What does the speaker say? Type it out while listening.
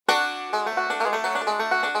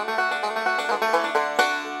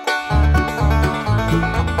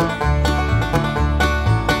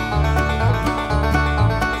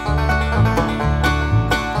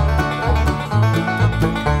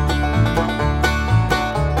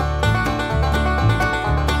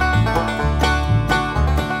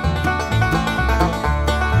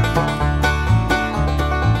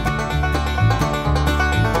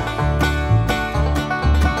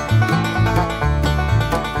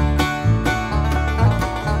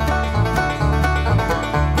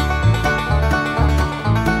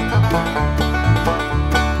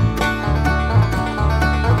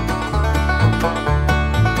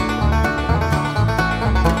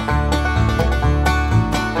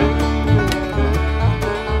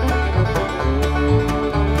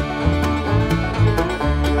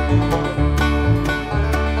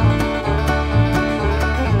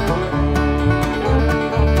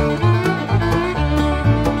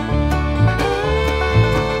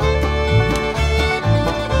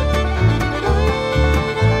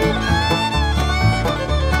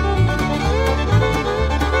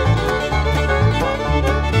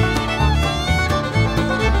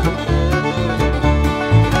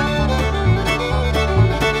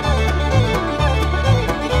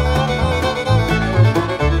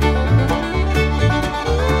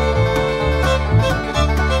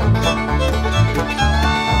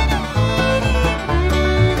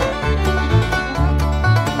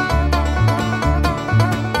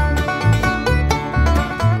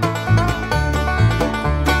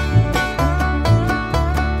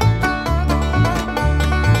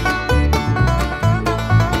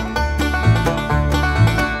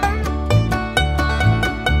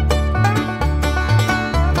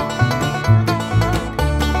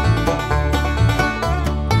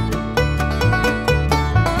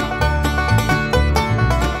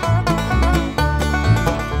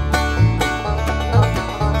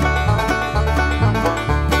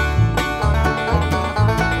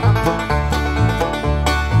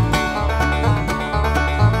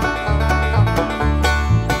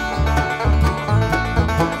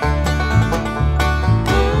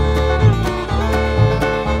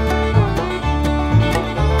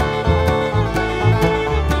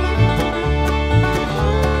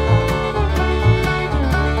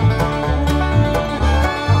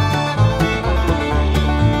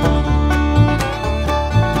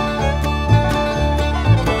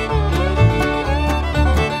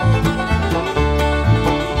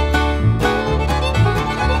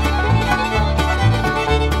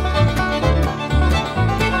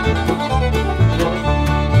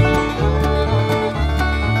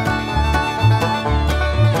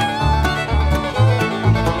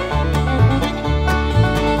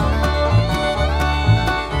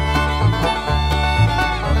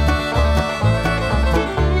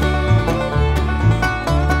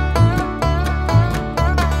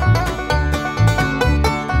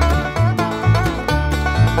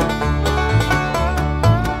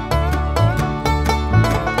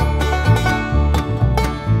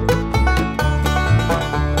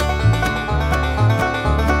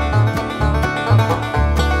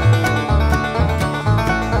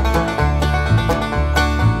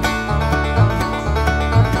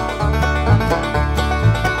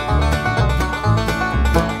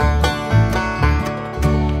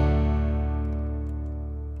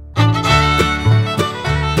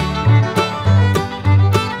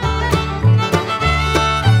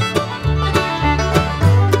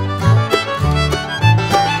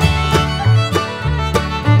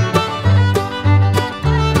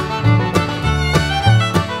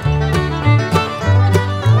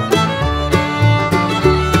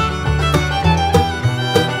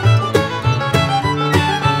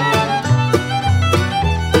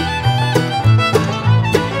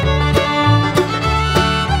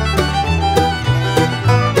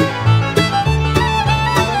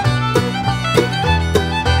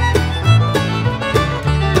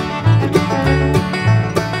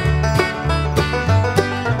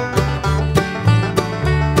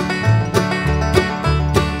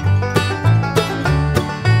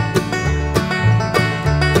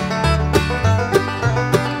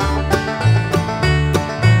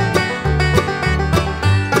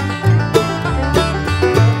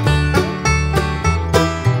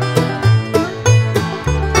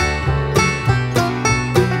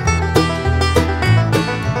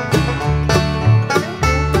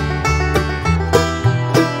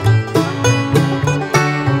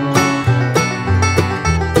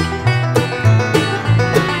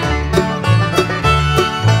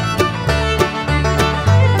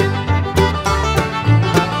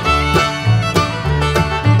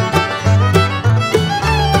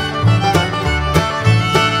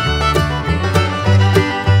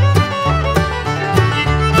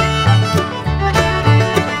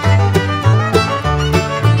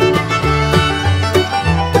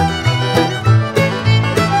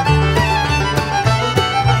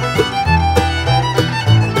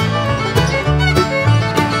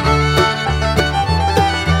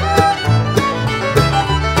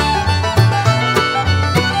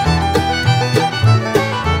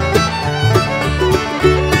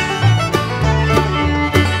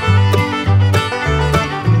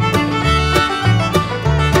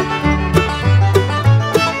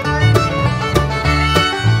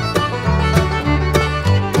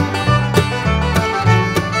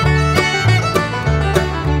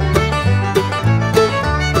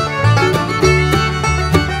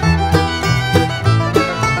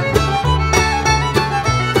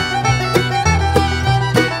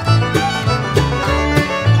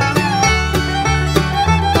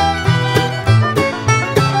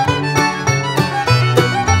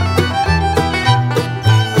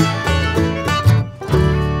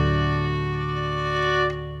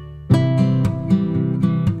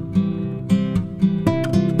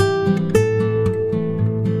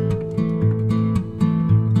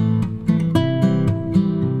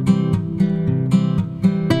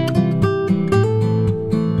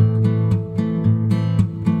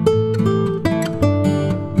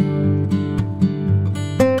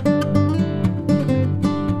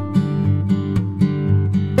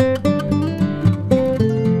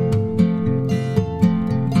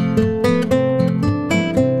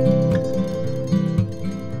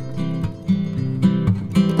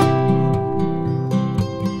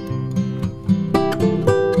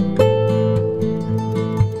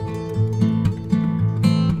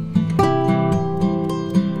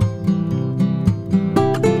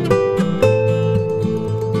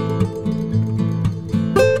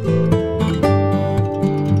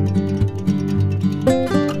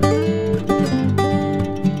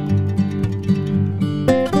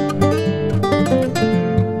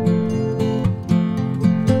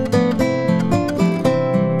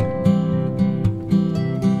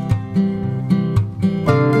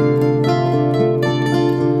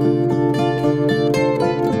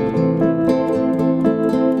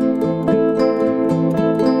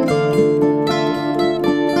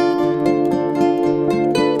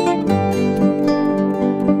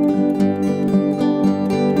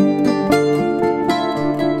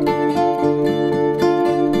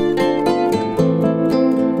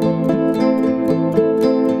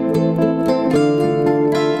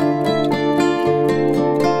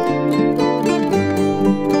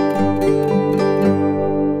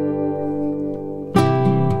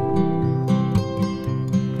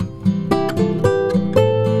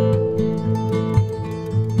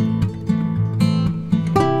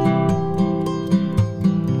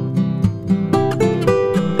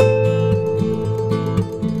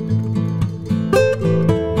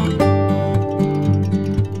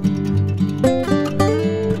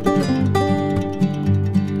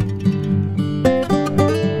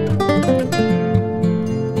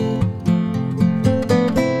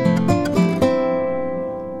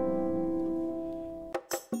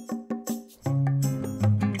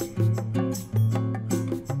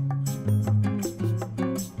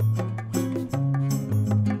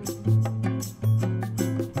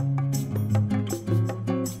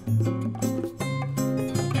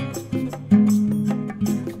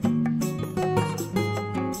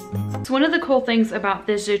So one of the cool things about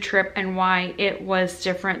this zoo trip and why it was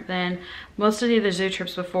different than most of the other zoo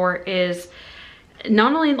trips before is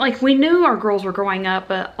not only, like, we knew our girls were growing up,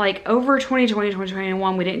 but like over 2020,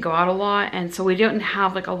 2021, we didn't go out a lot. And so we didn't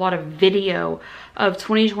have like a lot of video of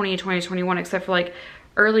 2020 and 2021, except for like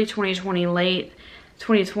early 2020, late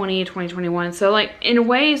 2020, 2021. So like in a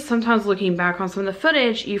way, sometimes looking back on some of the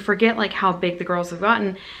footage, you forget like how big the girls have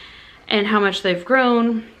gotten and how much they've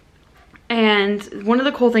grown. And one of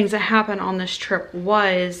the cool things that happened on this trip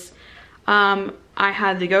was I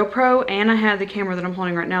had the GoPro and I had the camera that I'm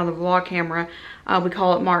holding right now, the vlog camera. We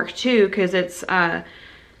call it Mark II because it's the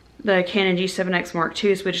Canon G7X Mark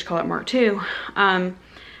II, so we just call it Mark II.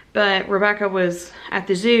 But Rebecca was at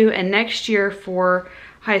the zoo, and next year for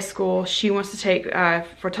high school, she wants to take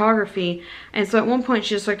photography. And so at one point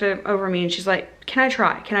she just looked over me and she's like, can I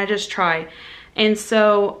try? Can I just try? And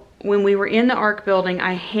so when we were in the ARC building,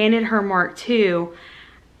 I handed her Mark II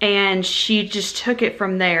and she just took it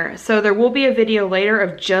from there. So there will be a video later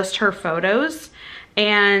of just her photos,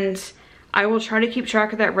 and I will try to keep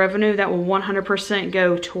track of that revenue. That will 100%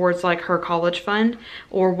 go towards like her college fund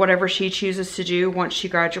or whatever she chooses to do once she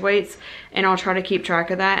graduates. And I'll try to keep track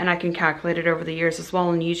of that, and I can calculate it over the years as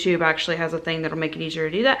well. And YouTube actually has a thing that'll make it easier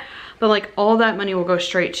to do that. But like all that money will go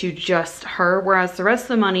straight to just her. Whereas the rest of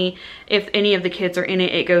the money, if any of the kids are in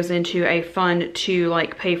it, it goes into a fund to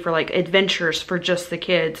like pay for like adventures for just the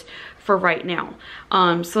kids for right now.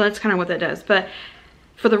 So that's kind of what that does. But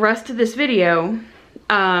for the rest of this video,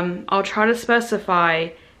 I'll try to specify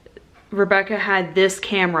Rebecca had this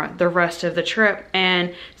camera the rest of the trip.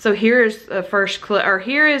 And so here's the first clip, or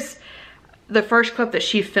here is the first clip that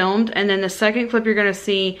she filmed, and then the second clip you're gonna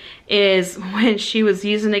see is when she was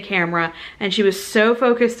using the camera and she was so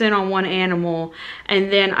focused in on one animal,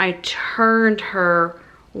 and then I turned her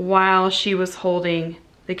while she was holding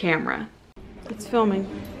the camera. It's filming.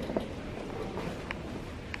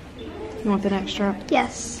 You want the next drop?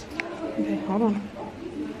 Yes. Okay, hold on.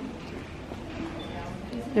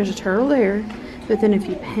 There's a turtle there, but then if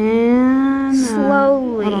you pan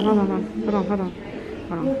slowly. Hold on.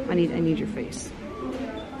 I need your face.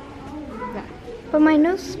 Yeah. But my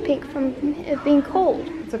nose is pink from it being cold.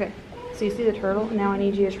 It's okay. So you see the turtle? Now I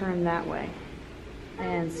need you to turn that way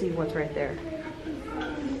and see what's right there.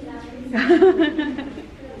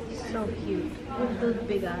 So cute. With those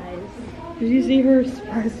big eyes. Did you see her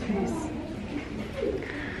surprise face?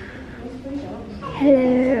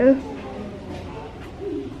 Hello.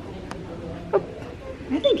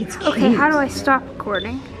 I think it's cute. Okay, how do I stop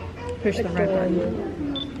recording? Push the red button.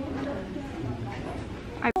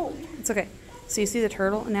 It's okay. So you see the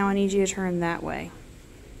turtle? Now I need you to turn that way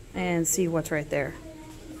and see what's right there.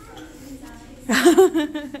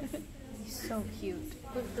 So cute.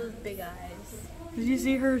 With those big eyes. Did you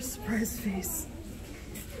see her surprise face?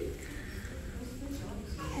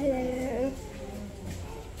 Hello.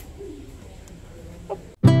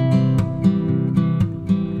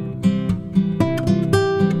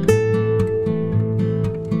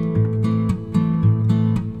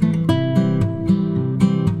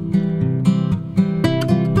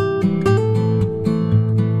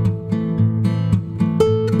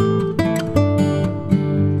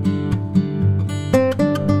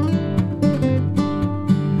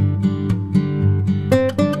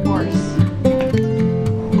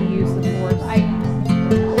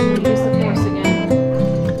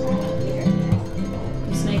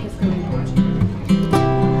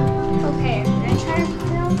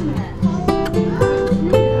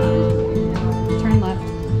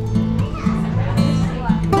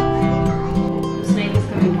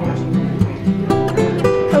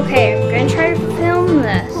 Okay, I'm gonna try to film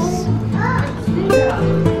this.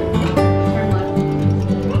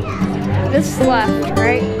 This left,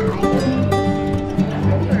 right?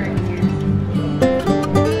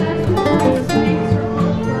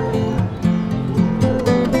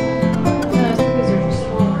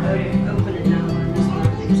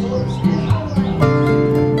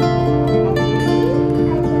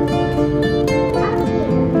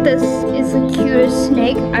 This is the cutest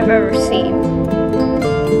snake I've ever seen.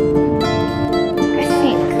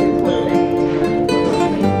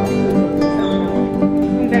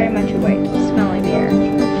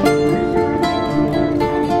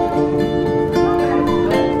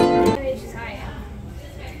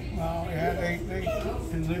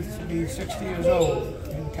 And live to be 60 years old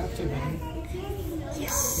in captivity.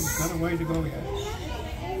 Yes. He's got a way to go yet.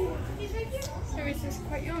 So he's just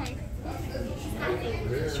quite young.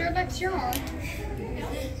 Sure looks young.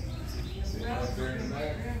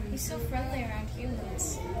 He's so friendly around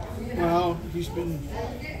humans. Well, he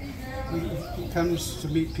comes to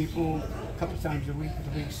meet people couple of times a week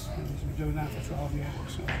at least. And he's been doing that for 12 years.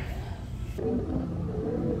 So.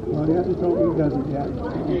 Well, he hasn't told me he does it yet.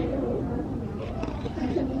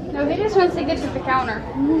 No, he just wants to get to the counter.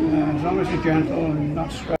 As long as you're gentle and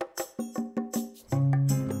not stressed.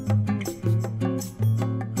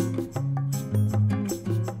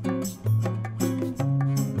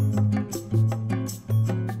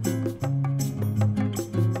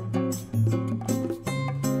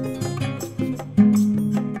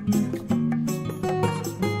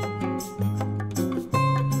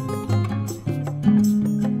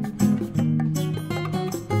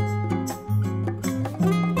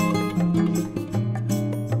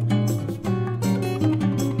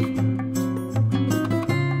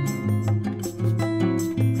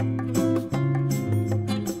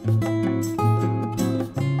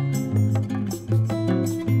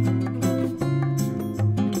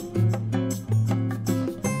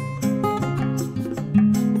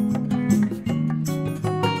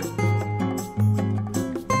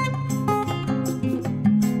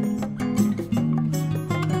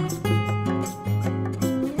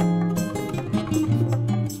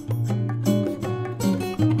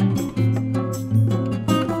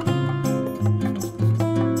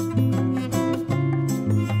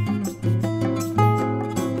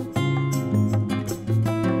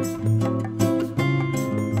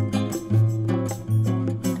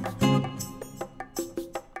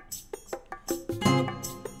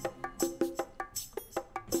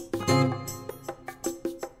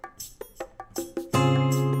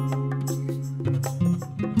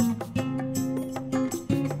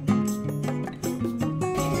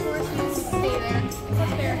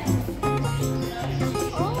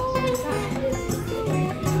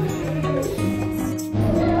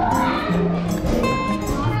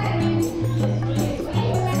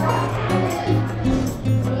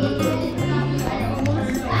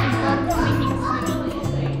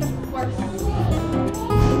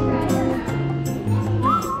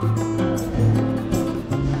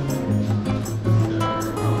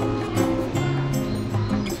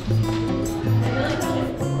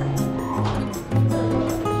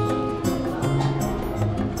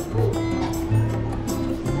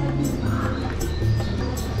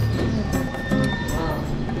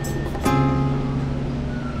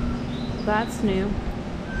 That's new.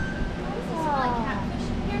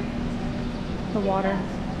 The water.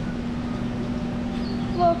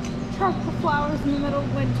 Look, tropical flowers in the middle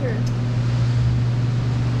of winter.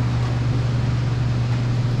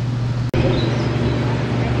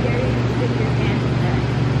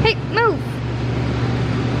 Hey, move!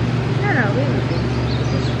 No, leave it.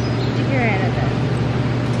 Stick your hand at that.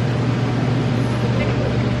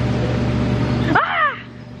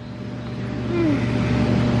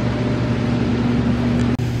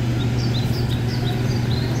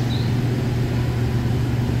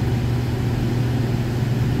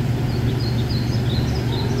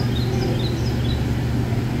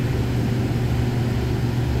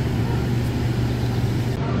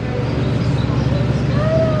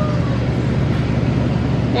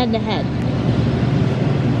 Head to head.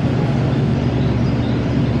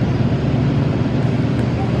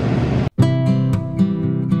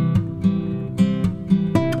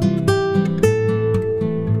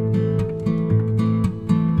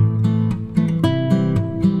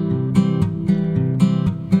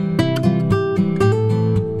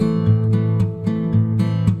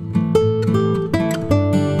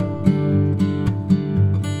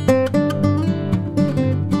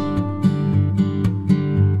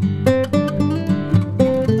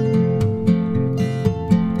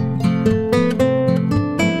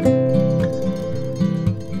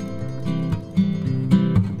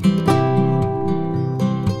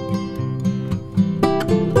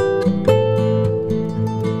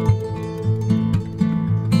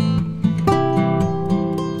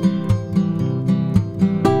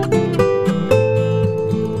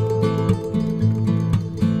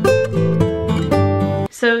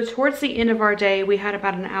 So towards the end of our day, we had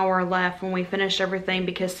about an hour left when we finished everything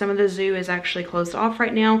because some of the zoo is actually closed off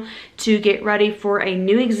right now to get ready for a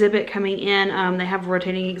new exhibit coming in. They have a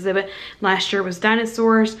rotating exhibit. Last year was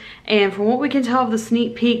dinosaurs, and from what we can tell of the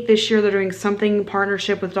sneak peek, this year they're doing something in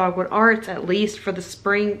partnership with Dogwood Arts, at least for the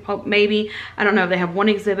spring, maybe. I don't know. They have one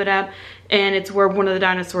exhibit up, and it's where one of the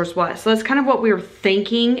dinosaurs was. So that's kind of what we were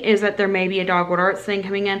thinking, is that there may be a Dogwood Arts thing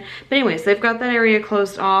coming in. But anyways, they've got that area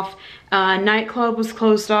closed off. Nightclub was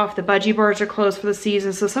closed off. The Budgie Bars are closed for the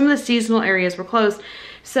season. So some of the seasonal areas were closed.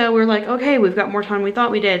 So we're like, okay, we've got more time than we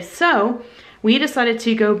thought we did. So we decided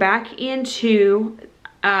to go back into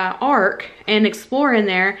ARC and explore in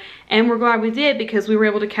there. And we're glad we did because we were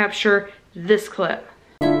able to capture this clip.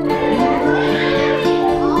 Bye.